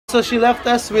So she left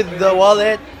us with the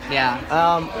wallet. Yeah.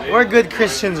 We're good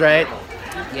Christians, right?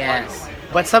 Yes.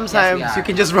 But sometimes Yes, you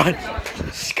can just run.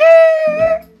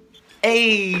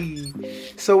 Hey!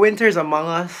 So winter's among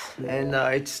us, and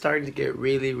it's starting to get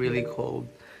really, really cold.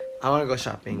 I want to go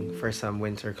shopping for some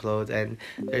winter clothes, and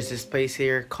there's this place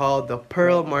here called the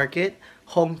Pearl Market,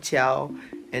 Qiao,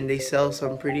 and they sell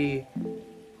some pretty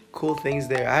cool things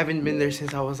there. I haven't been there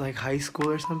since I was like high school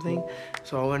or something,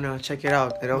 so I want to check it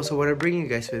out, and I also want to bring you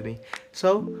guys with me.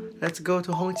 So let's go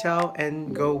to Qiao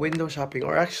and go window shopping,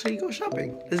 or actually go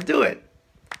shopping. Let's do it.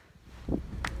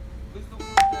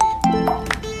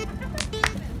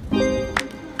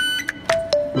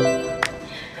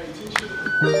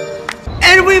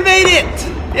 And we made it!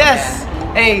 Yes!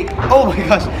 Hey, oh my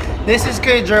gosh. This is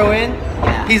Kuya Jerwin.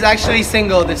 He's actually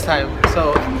single this time,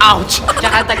 so ouch!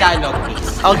 Tsaka Tagalog,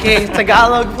 please. Okay,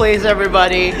 Tagalog please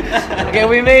everybody. Okay,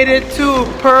 we made it to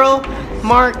Pearl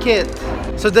Market.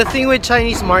 So the thing with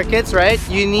Chinese markets, right?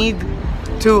 You need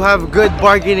to have good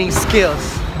bargaining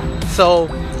skills. So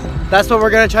that's what we're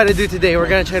gonna try to do today. We're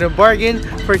gonna try to bargain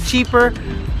for cheaper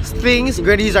things. We're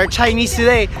gonna use our Chinese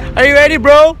today. Are you ready,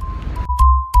 bro?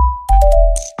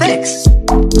 Thanks.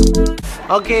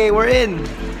 Okay, we're in.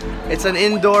 It's an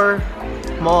indoor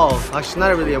mall. Actually,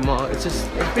 not really a mall. It's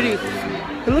pretty.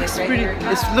 It looks pretty.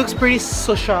 It looks pretty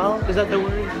social. Is that the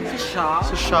word? Social.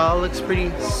 Social looks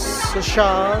pretty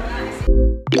social.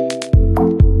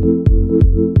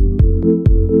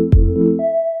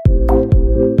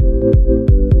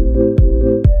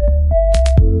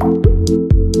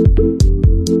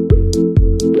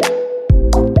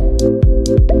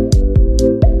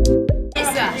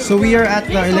 So we are at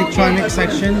the electronic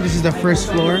section. This is the first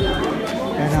floor.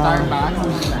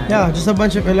 And, yeah, just a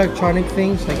bunch of electronic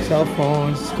things like cell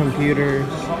phones, computers.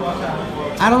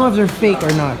 I don't know if they're fake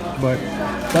or not, but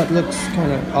that looks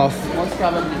kind of off. Most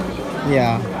probably.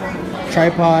 Yeah,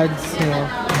 tripods, you know,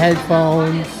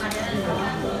 headphones,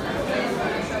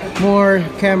 more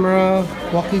camera,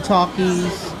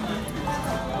 walkie-talkies.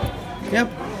 Yep.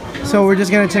 So we're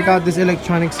just gonna check out this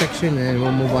electronic section and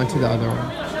we'll move on to the other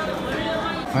one.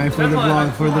 Alright, for the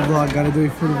vlog, gotta do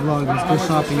it for the vlog. Let's go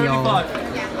shopping, y'all.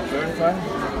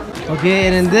 Okay,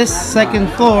 and in this second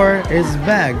floor is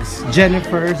bags.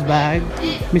 Jennifer's bag,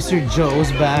 Mr.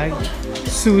 Joe's bag,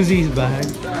 Susie's bag,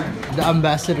 the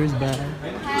ambassador's bag,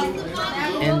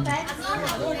 and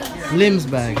Lim's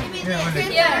bag.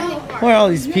 Where are all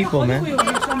these people, man?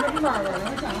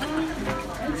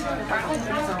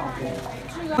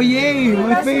 Oh yay,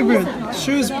 my favorite,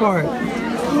 shoes part.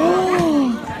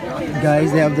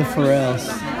 Guys, they have the Pharrells.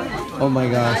 Oh my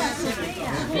gosh.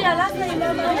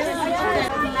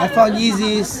 I found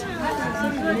Yeezys.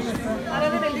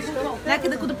 Like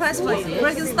the good price for you.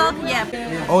 Breaking stock, yeah.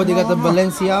 Oh, they got the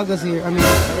Balenciagas here. I mean,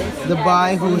 the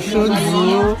buy who should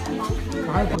do.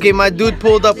 Okay, my dude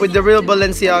pulled up with the real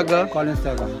Balenciaga.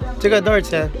 Check out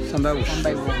darts, yeah.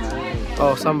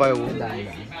 Oh, Sambayu.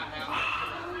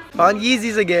 Found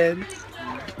Yeezys again.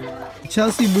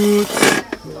 Chelsea boots.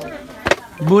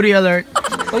 Booty alert.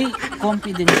 Uy,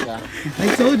 confident ka. I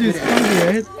told you it's comfy,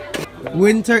 right?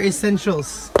 Winter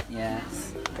essentials.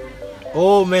 Yes.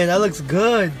 Oh man, that looks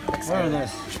good. What are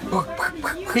those?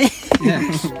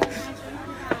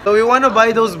 So we want to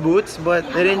buy those boots,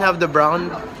 but they didn't have the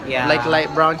brown, like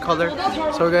light brown color.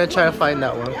 So we're gonna try to find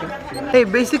that one. Hey,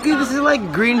 basically this is like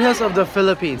Greenhills of the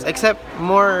Philippines, except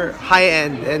more high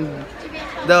end, and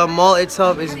the mall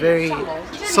itself is very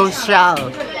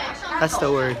social. That's the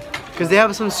word. Because they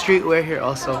have some streetwear here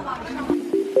also.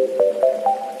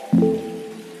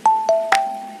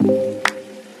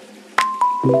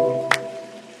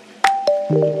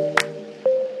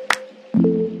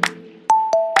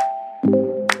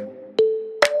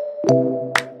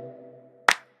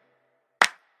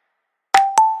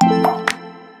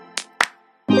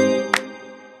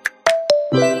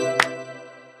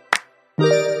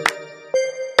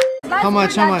 How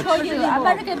much? How much? For you,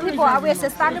 American people always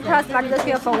start the price like this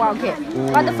here for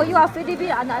 1K. But for you are Philippine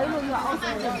and I know you are also.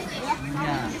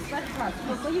 Yeah.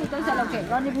 For you, don't say okay.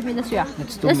 Don't give me this year.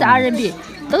 This is RMB.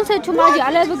 Don't say too much.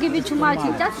 I never give you too much.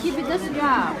 Just give it this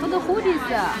year. For the hoodies.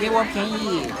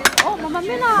 Oh, Mama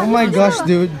Mina. Oh my gosh,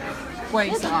 dude. You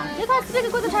can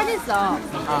speak good Chinese.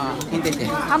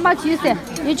 How much you say?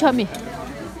 You tell me.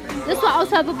 This one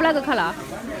also have a black color.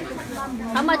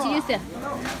 How much you say?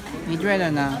 你觉得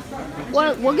呢？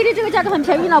我给你这个价格很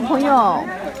便宜了，朋友，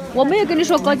我没有跟你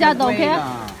说高价的 ，OK？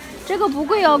 这个不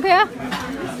贵 ，OK？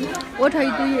 我可以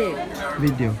do it.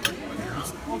 Video.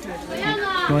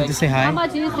 You want to say hi? How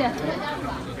much you say?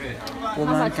 我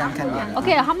们看看吧。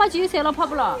 Okay, how much you say, no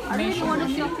problem. I really want to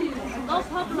see. No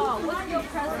problem. What's your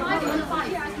price?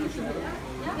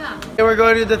 Okay, we're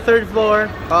going to the third floor.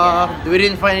 We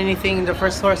didn't find anything in the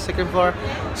first floor, second floor.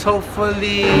 So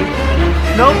hopefully,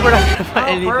 nope, we're not gonna find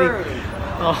anything.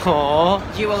 Oh,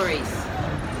 Jewelries.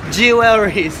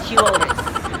 jewelries. Jewelries.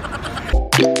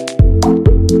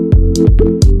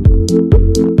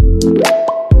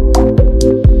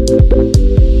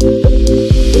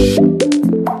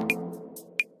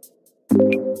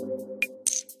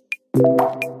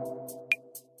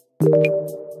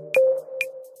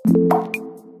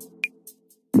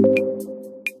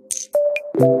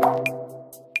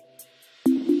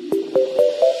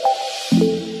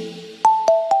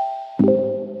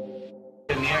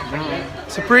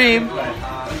 Supreme.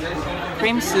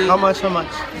 Cream soup. How much? How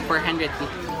much? 450.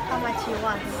 How much you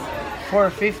want?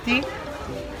 450.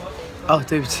 Oh,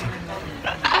 250.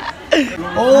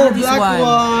 Oh, This black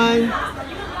one.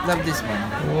 Love this one.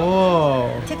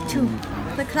 Whoa. Take two.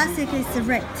 The classic is the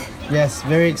red. Yes,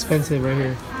 very expensive right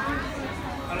here.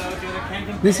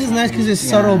 This is nice because it's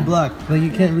subtle black. Like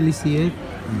you can't really see it.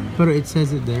 But it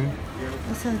says it there.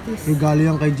 Also this. Regalo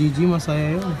yan kay Gigi,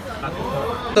 masaya yun.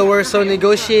 So we're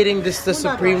negotiating this the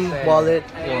Supreme wallet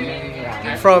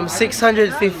from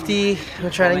 650. We're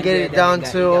trying to get it down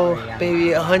to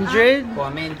maybe 100.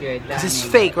 This is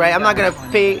fake, right? I'm not gonna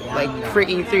pay like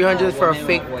freaking 300 for a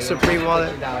fake Supreme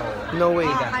wallet. No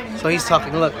way. So he's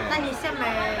talking. Look.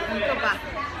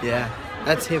 Yeah,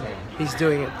 that's him. He's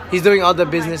doing it. He's doing all the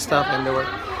business stuff and the work.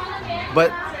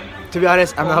 But to be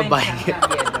honest, I'm not buying it.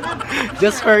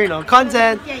 Just for, you know,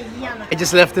 content. I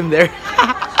just left him there.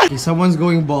 Someone's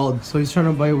going bald, so he's trying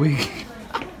to buy a wig.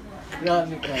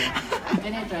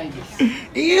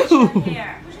 Ew!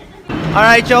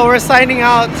 Alright, y'all, we're signing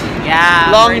out.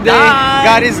 Yeah. Long day.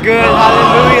 God is good.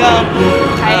 Hallelujah.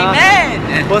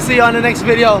 Amen. We'll see you on the next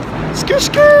video. Skr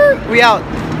skr. We out.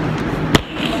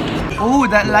 Oh,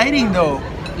 that lighting though.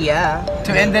 Yeah.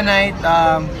 To end the night,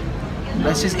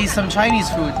 let's just eat some Chinese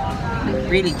food.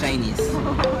 Really Chinese.